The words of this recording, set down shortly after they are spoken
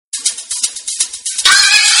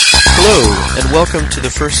Hello, and welcome to the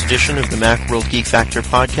first edition of the Macworld Geek Factor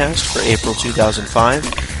podcast for April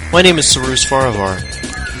 2005. My name is Sarus Faravar.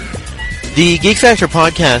 The Geek Factor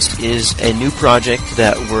podcast is a new project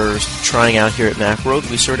that we're trying out here at Macworld.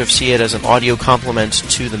 We sort of see it as an audio complement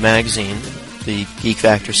to the magazine, the Geek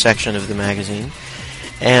Factor section of the magazine.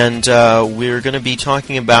 And we're going to be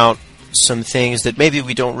talking about some things that maybe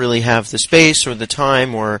we don't really have the space or the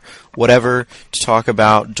time or whatever to talk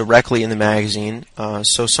about directly in the magazine.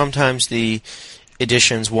 So sometimes the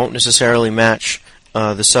editions won't necessarily match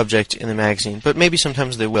the subject in the magazine, but maybe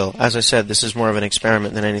sometimes they will. As I said, this is more of an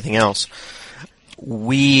experiment than anything else.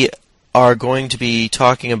 We are going to be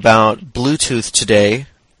talking about Bluetooth today,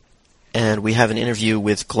 and we have an interview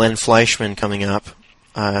with Glenn Fleischman coming up,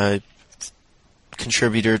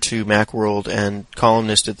 contributor to Macworld and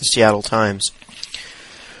columnist at the Seattle Times.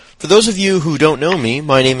 For those of you who don't know me,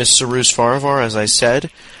 my name is Sarus Faravar, as I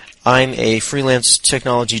said. I'm a freelance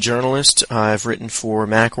technology journalist. I've written for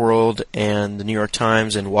Macworld and the New York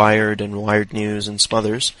Times and Wired News and some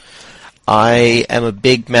others. I am a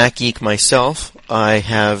big Mac geek myself. I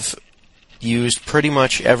have used pretty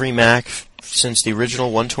much every Mac since the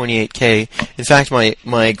original 128K. In fact,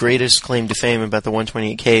 my greatest claim to fame about the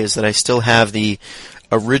 128K is that I still have the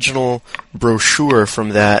original brochure from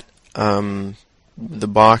that, the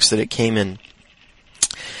box that it came in.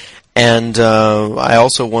 And I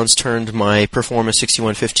also once turned my Performa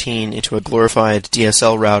 6115 into a glorified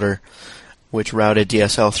DSL router, which routed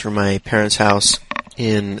DSL through my parents' house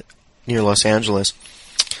near Los Angeles.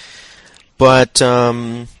 But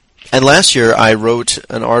and last year I wrote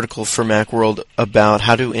an article for Macworld about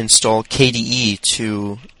how to install KDE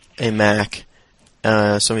to a Mac.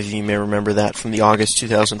 Some of you may remember that from the August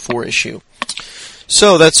 2004 issue.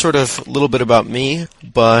 So that's sort of a little bit about me,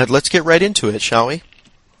 but let's get right into it, shall we?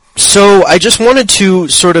 So I just wanted to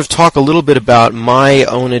sort of talk a little bit about my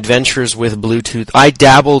own adventures with Bluetooth. I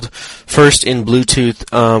dabbled first in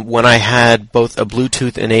Bluetooth when I had both a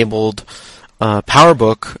Bluetooth-enabled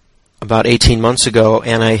PowerBook about 18 months ago,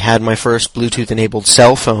 and I had my first Bluetooth-enabled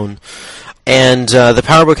cell phone. And the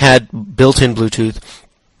PowerBook had built-in Bluetooth,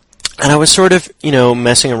 and I was sort of,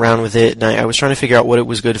 messing around with it, and I was trying to figure out what it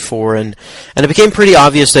was good for, and it became pretty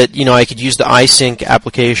obvious that, I could use the iSync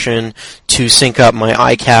application to sync up my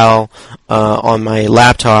iCal on my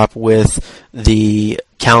laptop with the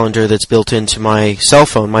calendar that's built into my cell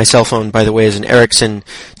phone. My cell phone, by the way, is an Ericsson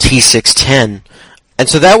T610. And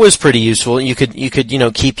so that was pretty useful. You could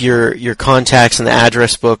keep your contacts in the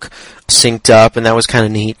address book synced up, and that was kind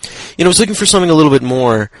of neat. I was looking for something a little bit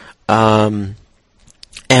more, so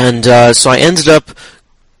I ended up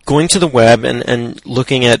going to the web and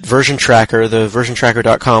looking at Version Tracker, the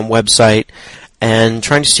versiontracker.com website, and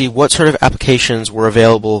trying to see what sort of applications were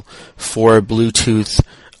available for Bluetooth,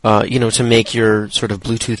 to make your sort of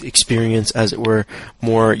Bluetooth experience, as it were,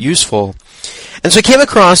 more useful. And so I came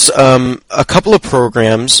across a couple of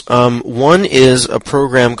programs. One is a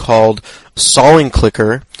program called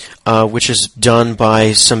SalingClicker, which is done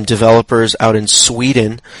by some developers out in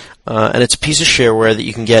Sweden, and it's a piece of shareware that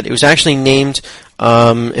you can get. It was actually named,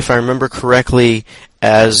 if I remember correctly,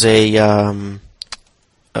 as it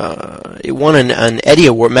won an Eddie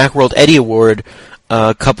Award, Macworld Eddie Award,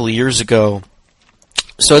 a couple of years ago.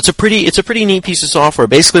 So it's a pretty neat piece of software.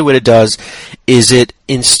 Basically what it does is it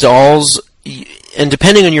installs, and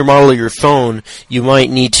depending on your model of your phone, you might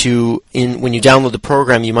need to, when you download the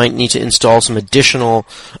program, you might need to install some additional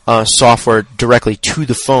software directly to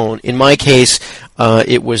the phone. In my case,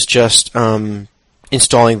 it was just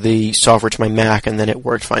installing the software to my Mac, and then it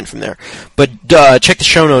worked fine from there. But check the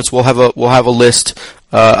show notes. We'll have a list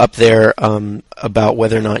up there about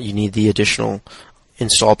whether or not you need the additional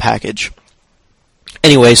install package.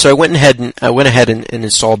 Anyway, so I went ahead and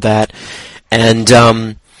installed that,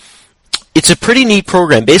 and it's a pretty neat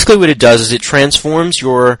program. Basically what it does is it transforms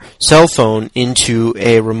your cell phone into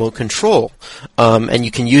a remote control, and you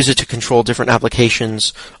can use it to control different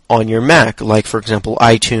applications on your Mac, like, for example,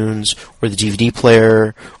 iTunes, or the DVD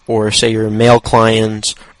player, or, say, your mail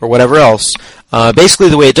client, or whatever else. Basically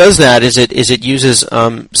the way it does that is it uses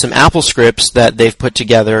some Apple scripts that they've put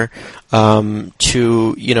together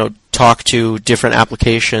to, talk to different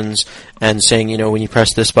applications and saying, when you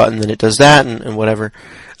press this button, then it does that, and whatever.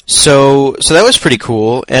 So that was pretty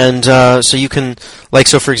cool, and so you can,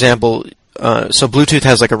 for example, so Bluetooth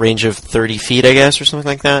has a range of 30 feet, I guess, or something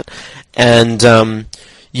like that, and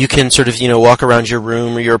you can sort of, walk around your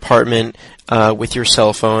room or your apartment with your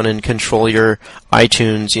cell phone and control your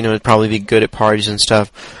iTunes. It'd probably be good at parties and stuff.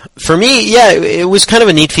 For me, yeah, it was kind of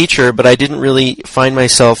a neat feature, but I didn't really find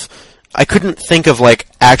myself I couldn't think of like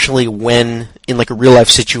actually when in like a real life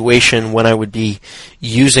situation when I would be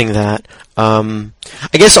using that. I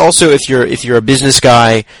guess also if you're a business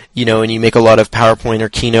guy, and you make a lot of PowerPoint or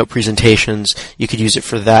Keynote presentations, you could use it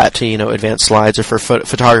for that to advance slides, or for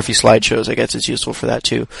photography slideshows. I guess it's useful for that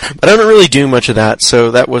too. But I don't really do much of that,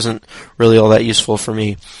 so that wasn't really all that useful for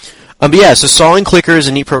me. But yeah, so Stalling Clicker is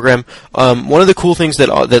a neat program. One of the cool things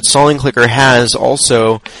that Stalling Clicker has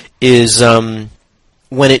also is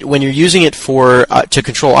when you're using it for to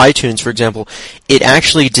control iTunes, for example, it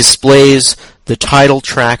actually displays the title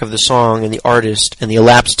track of the song and the artist and the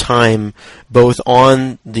elapsed time both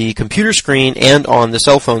on the computer screen and on the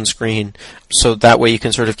cell phone screen, so that way you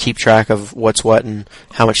can sort of keep track of what's what and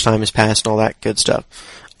how much time has passed and all that good stuff.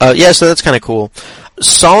 So that's kind of cool.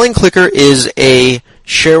 Stalling Clicker is a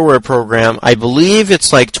shareware program. I believe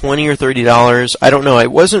it's like $20 or $30. I don't know.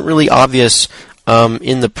 It wasn't really obvious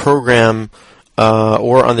in the program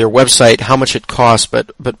or on their website how much it costs,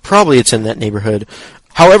 but probably it's in that neighborhood.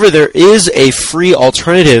 However, there is a free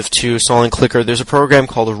alternative to Stalling Clicker. There's a program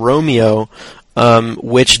called Romeo,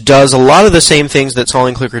 which does a lot of the same things that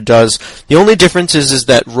Stalling Clicker does. The only difference is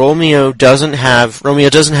that Romeo doesn't have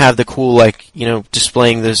the cool,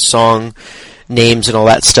 displaying the song names and all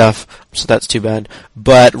that stuff, so that's too bad.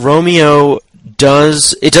 But Romeo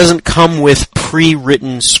doesn't come with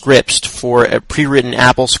pre-written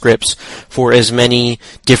Apple scripts for as many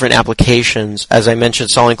different applications. As I mentioned,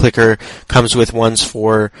 Stalling Clicker comes with ones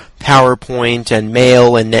for PowerPoint and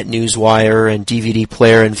Mail and NetNewsWire and DVD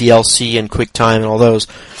player and VLC and QuickTime and all those.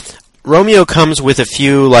 Romeo comes with a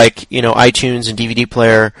few iTunes and DVD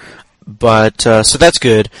player, but so that's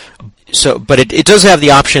good. But it does have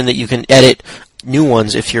the option that you can edit new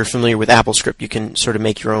ones. If you're familiar with AppleScript, you can sort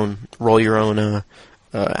of roll your own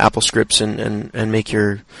Apple scripts and make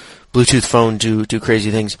your Bluetooth phone do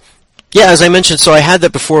crazy things. Yeah, as I mentioned, so I had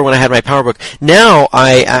that before when I had my PowerBook. Now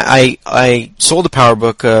I sold the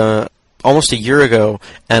PowerBook almost a year ago,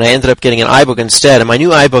 and I ended up getting an iBook instead. And my new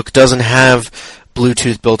iBook doesn't have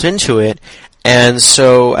Bluetooth built into it. And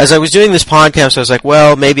so, as I was doing this podcast, I was like,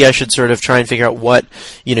 well, maybe I should sort of try and figure out what,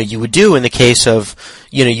 you would do in the case of,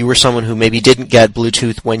 you were someone who maybe didn't get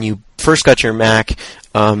Bluetooth when you first got your Mac,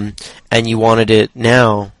 and you wanted it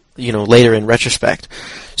now, later in retrospect.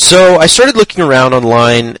 So I started looking around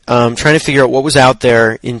online, trying to figure out what was out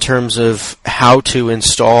there in terms of how to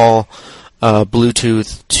install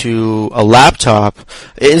Bluetooth to a laptop.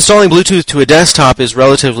 Installing Bluetooth to a desktop is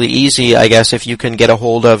relatively easy, I guess, if you can get a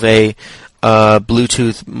hold of a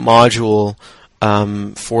Bluetooth module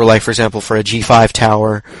for example, for a G5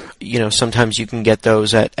 tower. Sometimes you can get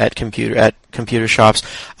those at computer shops.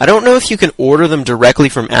 I don't know if you can order them directly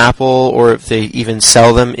from Apple or if they even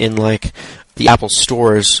sell them in the Apple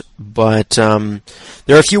stores, but there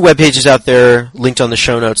are a few web pages out there linked on the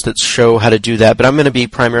show notes that show how to do that, but I'm going to be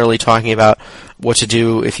primarily talking about what to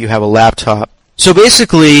do if you have a laptop. So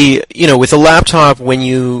basically, with a laptop,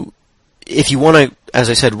 if you want to, as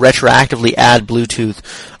I said, retroactively add Bluetooth,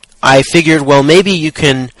 I figured, well, maybe you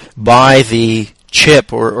can buy the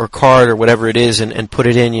chip or card or whatever it is and put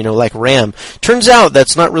it in, like RAM. Turns out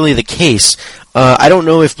that's not really the case. I don't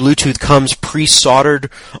know if Bluetooth comes pre-soldered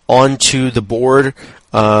onto the board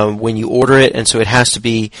when you order it, and so it has to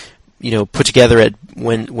be, put together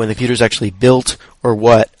when the computer's actually built or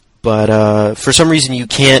what. But for some reason you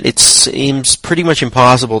can't. It seems pretty much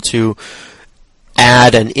impossible to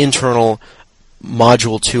add an internal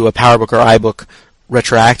module to a PowerBook or iBook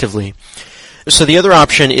retroactively. So the other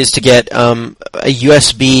option is to get a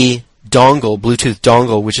USB dongle, Bluetooth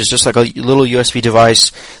dongle, which is just like a little USB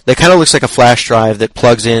device that kind of looks like a flash drive that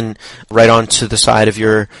plugs in right onto the side of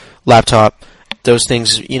your laptop. Those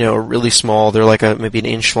things, are really small. They're like maybe an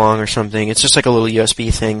inch long or something. It's just like a little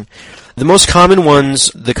USB thing. The most common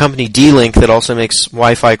ones, the company D-Link that also makes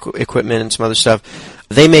Wi-Fi equipment and some other stuff,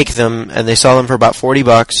 they make them and they sell them for about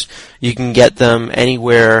 $40. You can get them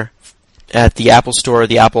anywhere at the Apple Store,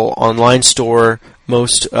 the Apple Online Store.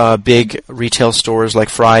 Most big retail stores like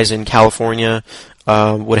Fry's in California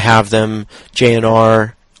would have them.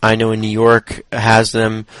 J&R, I know in New York, has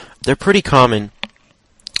them. They're pretty common.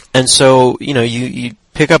 And so, you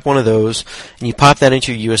pick up one of those and you pop that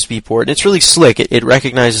into your USB port. And it's really slick. It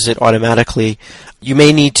recognizes it automatically. You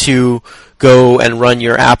may need to go and run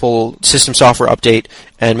your Apple system software update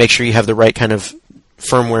and make sure you have the right kind of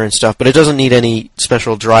firmware and stuff, but it doesn't need any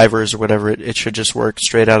special drivers or whatever. It should just work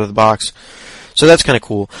straight out of the box. So that's kind of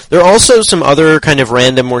cool. There are also some other kind of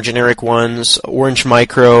random, more generic ones. Orange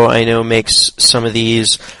Micro, I know, makes some of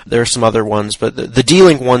these. There are some other ones, but the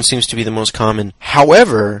D-Link one seems to be the most common.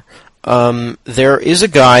 However, There is a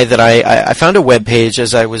guy that I found a web page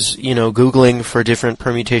as I was, Googling for different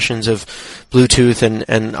permutations of Bluetooth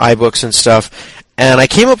and iBooks and stuff, and I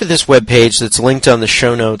came up with this web page that's linked on the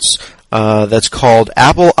show notes. That's called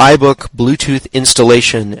Apple iBook Bluetooth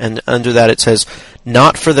Installation, and under that it says,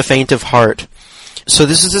 "Not for the faint of heart." So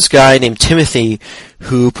this is this guy named Timothy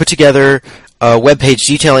who put together a web page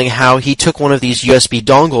detailing how he took one of these USB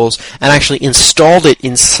dongles and actually installed it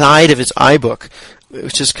inside of his iBook,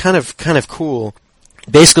 which is kind of cool.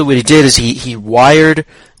 Basically what he did is he wired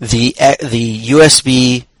the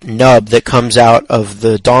USB nub that comes out of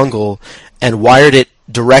the dongle and wired it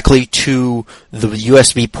directly to the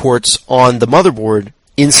USB ports on the motherboard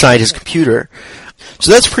inside his computer.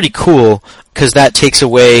 So that's pretty cool, because that takes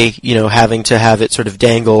away, having to have it sort of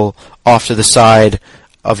dangle off to the side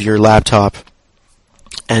of your laptop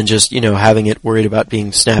and just, having it worried about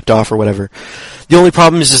being snapped off or whatever. The only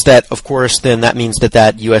problem is that, of course, then that means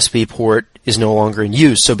that USB port is no longer in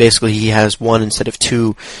use. So basically he has one instead of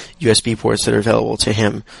two USB ports that are available to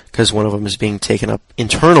him, because one of them is being taken up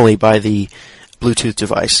internally by the Bluetooth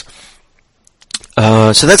device.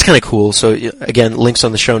 So that's kind of cool. So again, links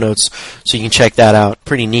on the show notes, so you can check that out.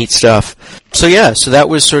 Pretty neat stuff. So yeah, so that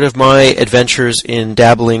was sort of my adventures in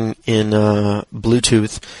dabbling in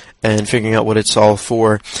Bluetooth and figuring out what it's all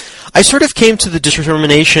for. I sort of came to the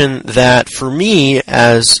determination that for me,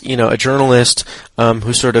 as a journalist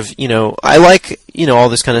who sort of I like all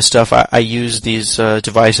this kind of stuff. I use these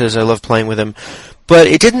devices. I love playing with them, but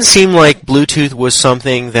it didn't seem like Bluetooth was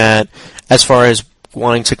something that, as far as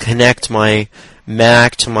wanting to connect my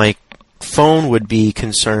Mac to my phone would be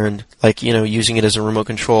concerned, like, using it as a remote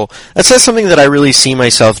control. That's not something that I really see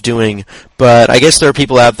myself doing, but I guess there are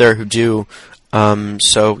people out there who do,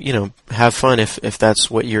 so, have fun if that's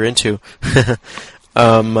what you're into. But,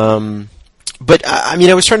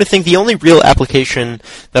 I was trying to think, the only real application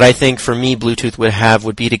that I think for me Bluetooth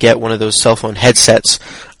would be to get one of those cell phone headsets,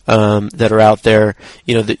 that are out there,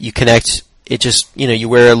 that you connect. It just, you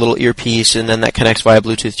wear a little earpiece and then that connects via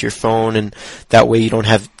Bluetooth to your phone, and that way you don't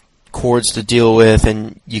have cords to deal with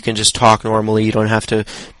and you can just talk normally. You don't have to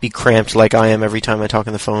be cramped like I am every time I talk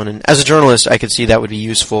on the phone. And as a journalist, I could see that would be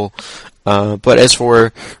useful. But as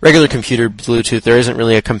for regular computer Bluetooth, there isn't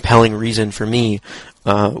really a compelling reason for me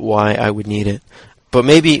why I would need it. But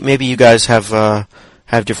maybe you guys have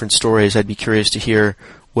different stories. I'd be curious to hear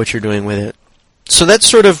what you're doing with it. So that's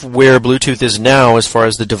sort of where Bluetooth is now as far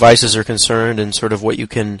as the devices are concerned and sort of what you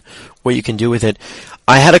can do with it.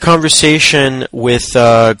 I had a conversation with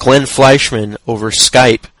Glenn Fleischman over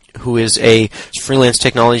Skype, who is a freelance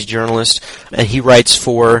technology journalist, and he writes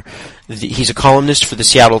he's a columnist for the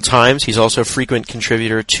Seattle Times. He's also a frequent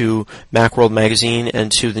contributor to Macworld magazine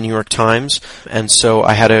and to the New York Times. And so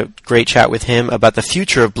I had a great chat with him about the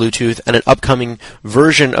future of Bluetooth and an upcoming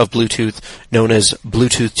version of Bluetooth known as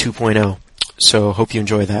Bluetooth 2.0. So hope you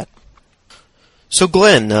enjoy that. So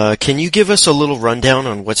Glenn, can you give us a little rundown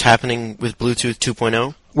on what's happening with Bluetooth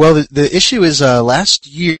 2.0? Well, the issue is last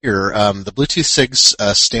year, the Bluetooth SIG's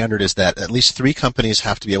standard is that at least 3 companies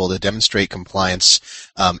have to be able to demonstrate compliance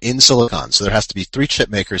in silicon. So there has to be 3 chip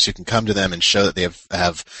makers who can come to them and show that they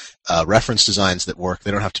have reference designs that work.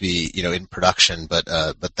 They don't have to be in production, but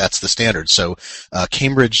that's the standard. So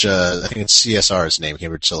Cambridge, I think it's CSR's name,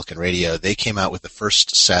 Cambridge Silicon Radio, they came out with the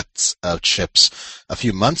first set of chips a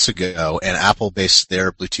few months ago, and Apple based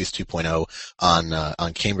their Bluetooth 2.0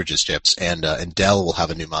 on Cambridge's chips, and Dell will have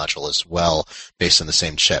a new module as well based on the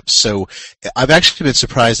same chips. So I've actually been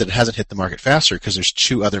surprised that it hasn't hit the market faster, because there's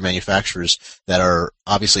 2 other manufacturers that are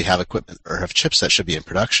obviously have equipment or have chips that should be in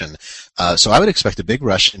production. So I would expect a big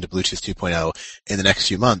rush into Bluetooth 2.0 in the next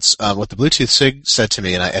few months. What the Bluetooth SIG said to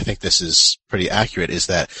me, and I think this is pretty accurate, is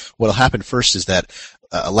that what will happen first is that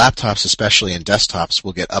laptops, especially and desktops,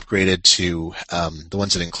 will get upgraded to the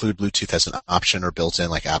ones that include Bluetooth as an option or built in,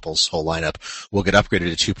 like Apple's whole lineup, will get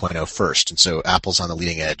upgraded to 2.0 first. And so Apple's on the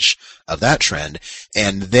leading edge of that trend.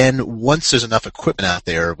 And then once there's enough equipment out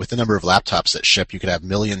there, with the number of laptops that ship, you could have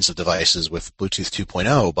millions of devices with Bluetooth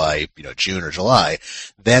 2.0 by June or July.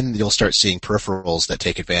 Then you'll start seeing peripherals that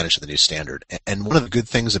take advantage of the new standard. And one of the good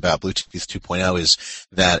things about Bluetooth 2.0 is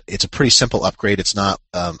that it's a pretty simple upgrade. It's not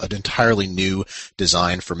an entirely new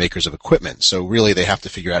design for makers of equipment. So really they have to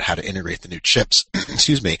figure out how to integrate the new chips,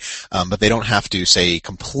 excuse me, but they don't have to, say,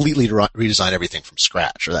 completely redesign everything from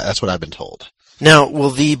scratch. Or that's what I've been told. Now, will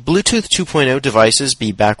the Bluetooth 2.0 devices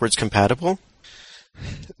be backwards compatible?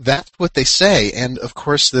 That's what they say, and of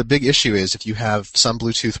course the big issue is if you have some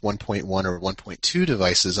Bluetooth 1.1 or 1.2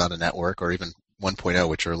 devices on a network, or even 1.0,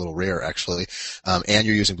 which are a little rare actually, and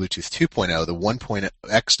you're using Bluetooth 2.0, the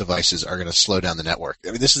 1.x devices are going to slow down the network.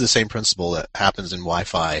 I mean, this is the same principle that happens in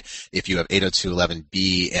Wi-Fi if you have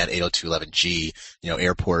 802.11b and 802.11g,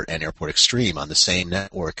 Airport and Airport Extreme on the same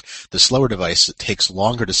network. The slower device, it takes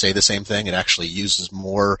longer to say the same thing. It actually uses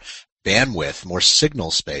more bandwidth, more signal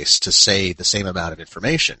space to say the same amount of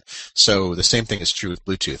information. So the same thing is true with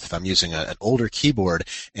Bluetooth. If I'm using an older keyboard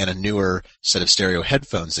and a newer set of stereo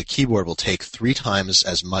headphones, the keyboard will take 3 times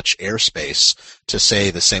as much airspace to say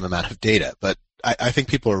the same amount of data. But I think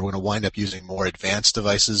people are going to wind up using more advanced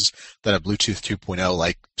devices that have Bluetooth 2.0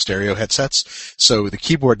 like stereo headsets. So the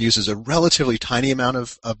keyboard uses a relatively tiny amount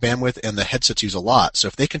of bandwidth and the headsets use a lot. So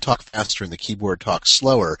if they can talk faster and the keyboard talks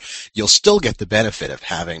slower, you'll still get the benefit of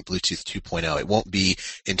having Bluetooth 2.0. It won't be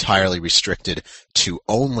entirely restricted to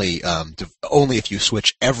only if you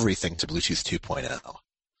switch everything to Bluetooth 2.0.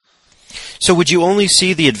 So would you only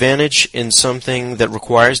see the advantage in something that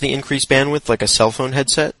requires the increased bandwidth, like a cell phone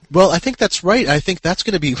headset? Well, I think that's right. I think that's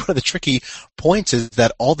going to be one of the tricky points is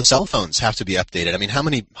that all the cell phones have to be updated. I mean, how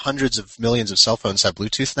many hundreds of millions of cell phones have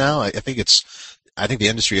Bluetooth now? I think the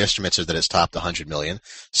industry estimates are that it's topped 100 million.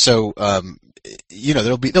 So,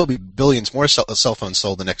 there'll be billions more cell phones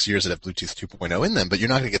sold the next years that have Bluetooth 2.0 in them, but you're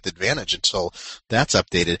not going to get the advantage until that's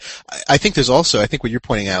updated. I think there's also, I think what you're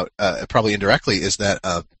pointing out, probably indirectly, is that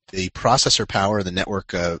the processor power, the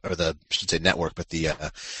network, I guess it is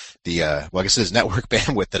network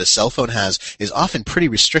bandwidth that a cell phone has is often pretty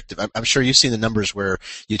restrictive. I'm sure you've seen the numbers where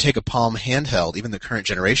you take a Palm handheld, even the current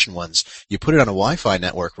generation ones, you put it on a Wi-Fi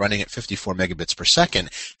network running at 54 megabits per second,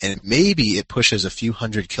 and maybe it pushes a few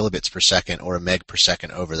hundred kilobits per second or a meg per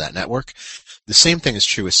second over that network. The same thing is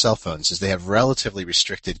true with cell phones, is they have relatively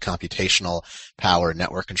restricted computational power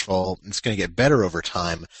network control. It's going to get better over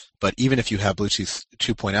time, but even if you have Bluetooth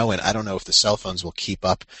 2.0 in, I don't know if the cell phones will keep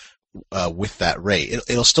up with that rate.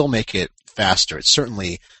 It'll still make it faster. It's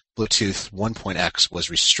certainly Bluetooth 1.x was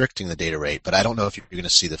restricting the data rate, but I don't know if you're going to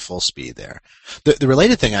see the full speed there. The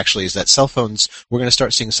related thing actually is that cell phones, we're going to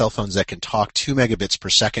start seeing cell phones that can talk 2 megabits per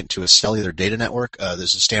second to a cellular data network.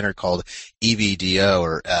 There's a standard called EVDO,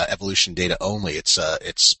 or Evolution Data Only.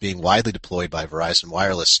 It's being widely deployed by Verizon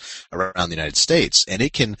Wireless around the United States, and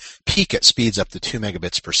it can peak at speeds up to 2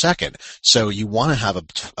 megabits per second. So you want to have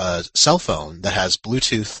a cell phone that has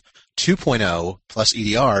Bluetooth 2.0 plus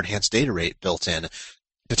EDR, enhanced data rate, built in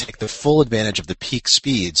to take the full advantage of the peak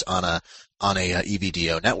speeds on a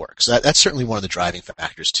EVDO network. So that's certainly one of the driving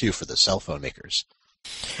factors too for the cell phone makers.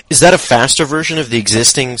 Is that a faster version of the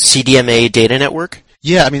existing CDMA data network?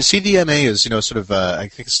 Yeah, I mean CDMA is I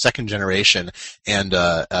think second generation, and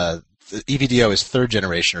the EVDO is third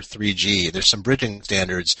generation or 3G. There's some bridging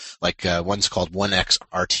standards, like one's called 1X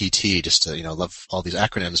RTT, just to, love all these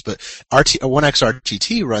acronyms, but 1X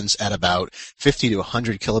RTT runs at about 50 to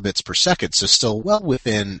 100 kilobits per second, so still well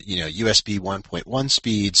within, USB 1.1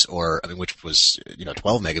 speeds, which was,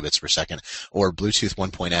 12 megabits per second, or Bluetooth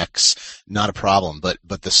 1.x, not a problem, but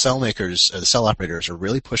the cell makers, the cell operators are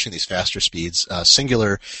really pushing these faster speeds.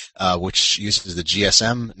 Cingular, which uses the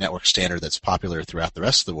GSM network standard that's popular throughout the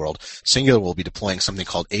rest of the world, Cingular will be deploying something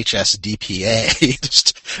called HSDPA,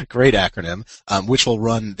 just great acronym, which will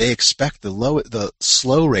run, they expect the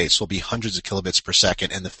slow rates will be hundreds of kilobits per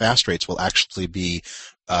second, and the fast rates will actually be,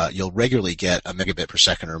 you'll regularly get a megabit per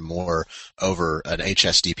second or more over an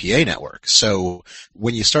HSDPA network. So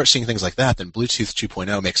when you start seeing things like that, then Bluetooth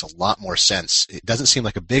 2.0 makes a lot more sense. It doesn't seem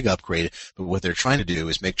like a big upgrade, but what they're trying to do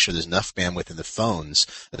is make sure there's enough bandwidth in the phones,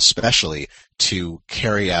 especially, to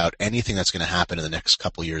carry out anything that's going to happen in the next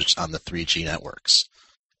couple years on the 3G networks.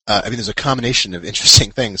 There's a combination of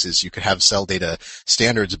interesting things. Is you could have cell data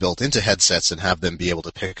standards built into headsets and have them be able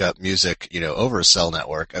to pick up music, over a cell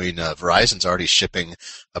network. Verizon's already shipping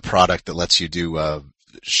a product that lets you do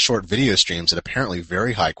short video streams at apparently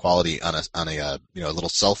very high quality on a little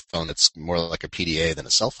cell phone that's more like a PDA than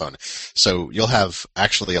a cell phone. So you'll have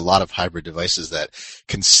actually a lot of hybrid devices that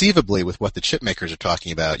conceivably, with what the chip makers are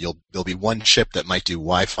talking about, there'll be one chip that might do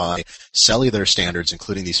Wi-Fi, cellular standards,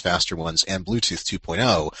 including these faster ones, and Bluetooth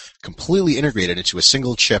 2.0 completely integrated into a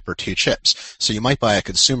single chip or two chips. So you might buy a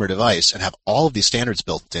consumer device and have all of these standards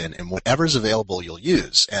built in, and whatever's available you'll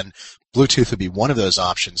use. And Bluetooth would be one of those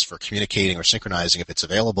options for communicating or synchronizing if it's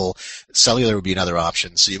available. Cellular would be another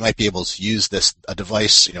option. So you might be able to use a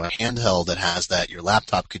device, a handheld that has that. Your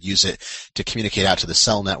laptop could use it to communicate out to the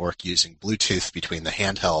cell network using Bluetooth between the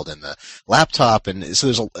handheld and the laptop. And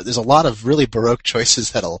so there's a lot of really baroque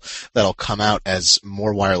choices that'll come out as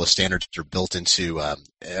more wireless standards are built into, a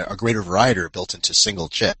greater variety are built into single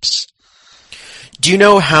chips. Do you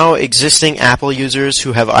know how existing Apple users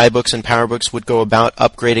who have iBooks and PowerBooks would go about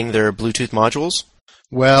upgrading their Bluetooth modules?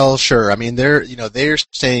 Well, sure. I mean, they're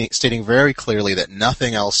stating very clearly that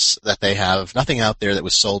nothing else that they have, nothing out there that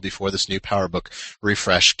was sold before this new PowerBook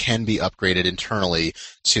refresh can be upgraded internally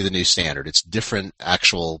to the new standard. It's different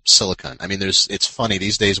actual silicon. I mean, it's funny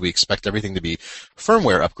these days we expect everything to be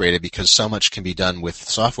firmware upgraded because so much can be done with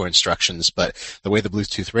software instructions, but the way the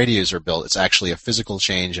Bluetooth radios are built, it's actually a physical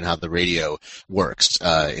change in how the radio works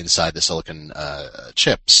inside the silicon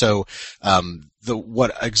chip. So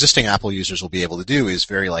what existing Apple users will be able to do is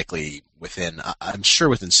very likely I'm sure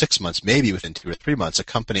within 6 months, maybe within 2 or 3 months, a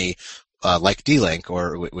company like D-Link,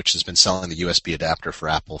 which has been selling the USB adapter for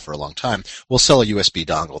Apple for a long time, will sell a USB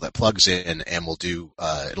dongle that plugs in and will do,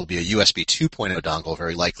 it'll be a USB 2.0 dongle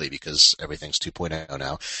very likely because everything's 2.0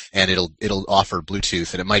 now, and it'll offer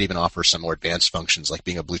Bluetooth, and it might even offer some more advanced functions like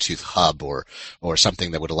being a Bluetooth hub or something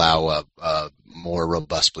that would allow more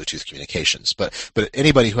robust Bluetooth communications. But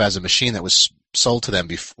anybody who has a machine that was sold to them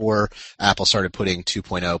before Apple started putting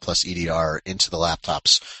 2.0 plus EDR into the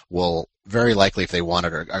laptops will very likely, if they want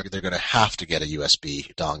it, they're going to have to get a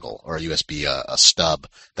USB dongle or a USB a stub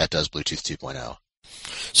that does Bluetooth 2.0.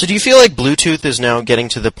 So do you feel like Bluetooth is now getting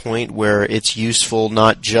to the point where it's useful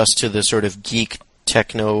not just to the sort of geek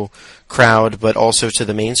techno crowd, but also to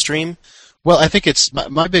the mainstream? Well, I think it's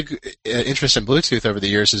my big interest in Bluetooth over the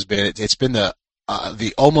years has been it's been the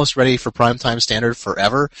almost ready for prime time standard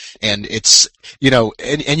forever, and it's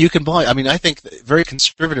and you can buy. I mean, I think very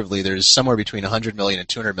conservatively, there's somewhere between 100 million and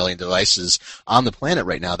 200 million devices on the planet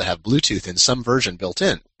right now that have Bluetooth in some version built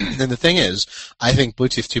in. And the thing is, I think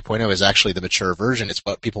Bluetooth 2.0 is actually the mature version. It's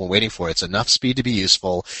what people are waiting for. It's enough speed to be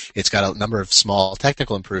useful. It's got a number of small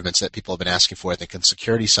technical improvements that people have been asking for. I think on the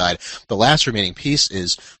security side, the last remaining piece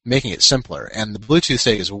is making it simpler. And the Bluetooth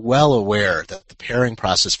state is well aware that the pairing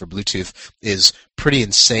process for Bluetooth is pretty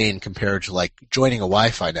insane compared to like joining a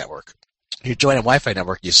Wi-Fi network. You join a Wi-Fi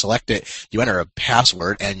network, you select it, you enter a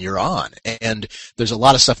password, and you're on. And there's a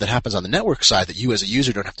lot of stuff that happens on the network side that you as a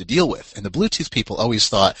user don't have to deal with. And the Bluetooth people always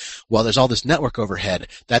thought, well, there's all this network overhead,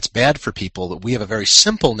 that's bad for people, but we have a very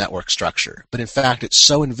simple network structure. But in fact, it's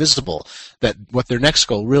so invisible that what their next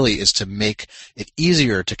goal really is to make it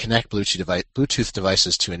easier to connect Bluetooth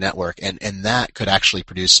devices to a network, and that could actually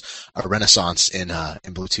produce a renaissance in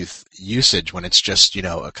Bluetooth usage when it's just,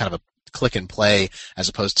 a kind of a click and play as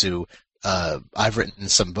opposed to I've written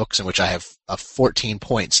some books in which I have 14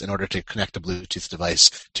 points in order to connect a Bluetooth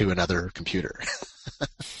device to another computer.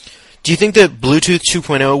 Do you think that Bluetooth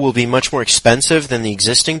 2.0 will be much more expensive than the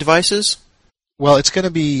existing devices? Well, it's going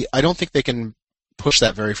to be, I don't think they can push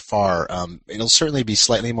that very far. It'll certainly be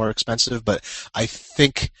slightly more expensive, but I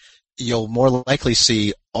think you'll more likely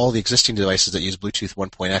see all the existing devices that use Bluetooth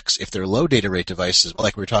 1.x, if they're low data rate devices,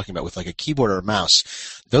 like we were talking about with like a keyboard or a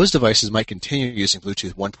mouse, those devices might continue using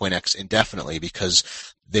Bluetooth 1.x indefinitely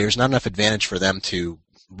because there's not enough advantage for them to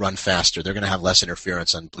run faster. They're going to have less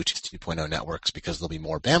interference on Bluetooth 2.0 networks because there'll be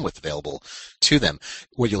more bandwidth available to them.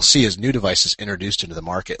 What you'll see is new devices introduced into the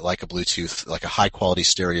market, like a Bluetooth, like a high-quality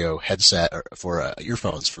stereo headset for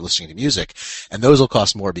earphones for listening to music, and those will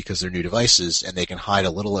cost more because they're new devices, and they can hide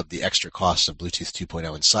a little of the extra cost of Bluetooth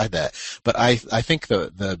 2.0 inside that. But I think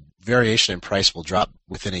the variation in price will drop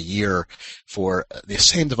within a year for the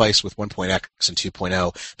same device with 1.x and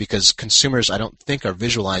 2.0 because consumers, I don't think, are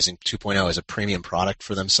visualizing 2.0 as a premium product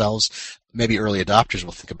for themselves. Maybe early adopters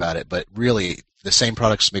will think about it, but really the same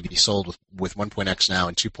products may be sold with 1.x now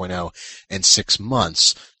and 2.0 in 6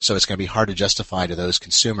 months, so it's going to be hard to justify to those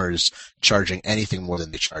consumers charging anything more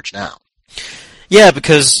than they charge now. Yeah,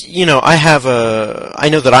 because, I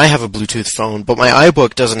know that I have a Bluetooth phone, but my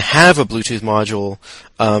iBook doesn't have a Bluetooth module,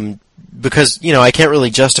 because, I can't really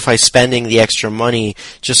justify spending the extra money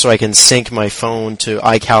just so I can sync my phone to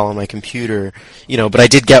iCal on my computer, but I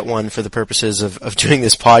did get one for the purposes of doing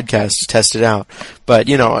this podcast to test it out. But,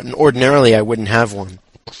 ordinarily I wouldn't have one.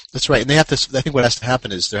 That's right, and they have to. I think what has to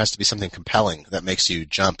happen is there has to be something compelling that makes you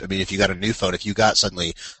jump. I mean, if you got a new phone, if you got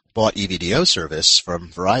suddenly bought EVDO service from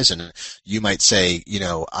Verizon, you might say,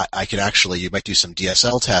 I could actually, you might do some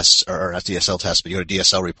DSL tests, or not DSL tests, but you go to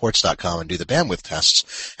DSLreports.com and do the bandwidth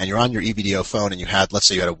tests, and you're on your EVDO phone, and you had, let's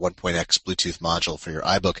say you had a 1.x Bluetooth module for your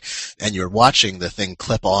iBook, and you're watching the thing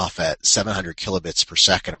clip off at 700 kilobits per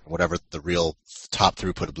second, or whatever the real top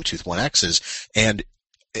throughput of Bluetooth 1x is, and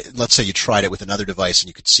let's say you tried it with another device and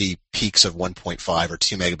you could see peaks of 1.5 or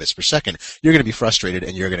 2 megabits per second, you're going to be frustrated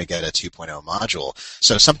and you're going to get a 2.0 module.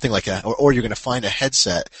 So something like that, or you're going to find a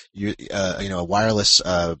headset, a wireless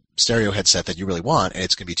stereo headset that you really want, and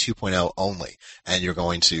it's going to be 2.0 only, and you're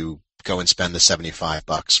going to go and spend the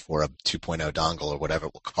 $75 for a 2.0 dongle or whatever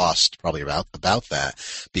it will cost, probably about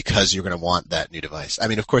that, because you're going to want that new device. I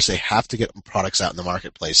mean, of course, they have to get products out in the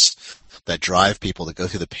marketplace that drive people to go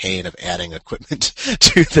through the pain of adding equipment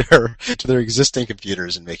to their existing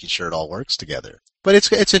computers and making sure it all works together. But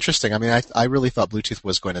it's interesting. I mean, I really thought Bluetooth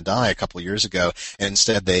was going to die a couple of years ago, and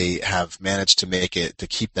instead they have managed to make it, to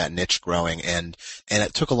keep that niche growing, and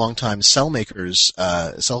it took a long time. Cell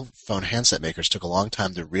phone handset makers took a long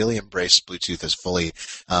time to really embrace Bluetooth as fully.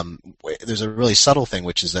 There's a really subtle thing,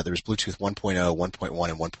 which is that there's Bluetooth 1.0, 1.1,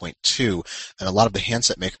 and 1.2, and a lot of the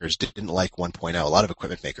handset makers didn't like 1.0. A lot of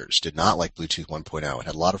equipment makers did not like Bluetooth 1.0. It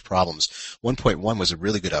had a lot of problems. 1.1 was a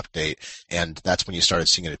really good update, and that's when you started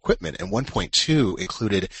seeing it equipment. And 1.2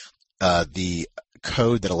 included the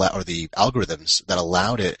code that or the algorithms that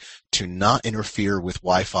allowed it to not interfere with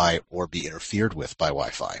Wi-Fi or be interfered with by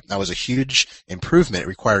Wi-Fi. That was a huge improvement. It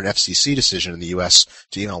required an FCC decision in the U.S.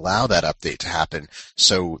 to even allow that update to happen.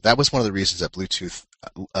 So that was one of the reasons that Bluetooth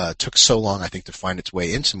took so long, I think, to find its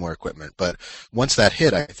way into more equipment. But once that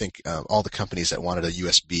hit, I think all the companies that wanted a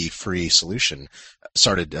USB-free solution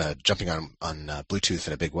started jumping on Bluetooth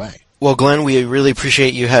in a big way. Well, Glenn, we really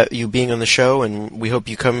appreciate you being on the show, and we hope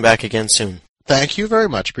you come back again soon. Thank you very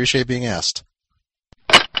much. Appreciate being asked.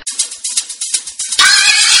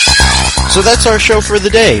 So that's our show for the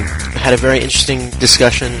day. Had a very interesting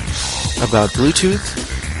discussion about Bluetooth,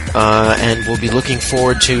 and we'll be looking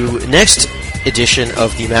forward to next edition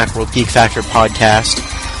of the Macworld Geek Factor podcast,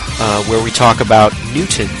 where we talk about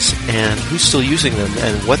Newtons and who's still using them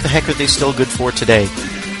and what the heck are they still good for today.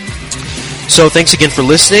 So thanks again for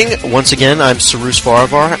listening. Once again, I'm Cyrus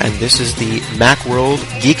Farivar, and this is the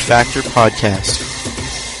Macworld Geek Factor podcast.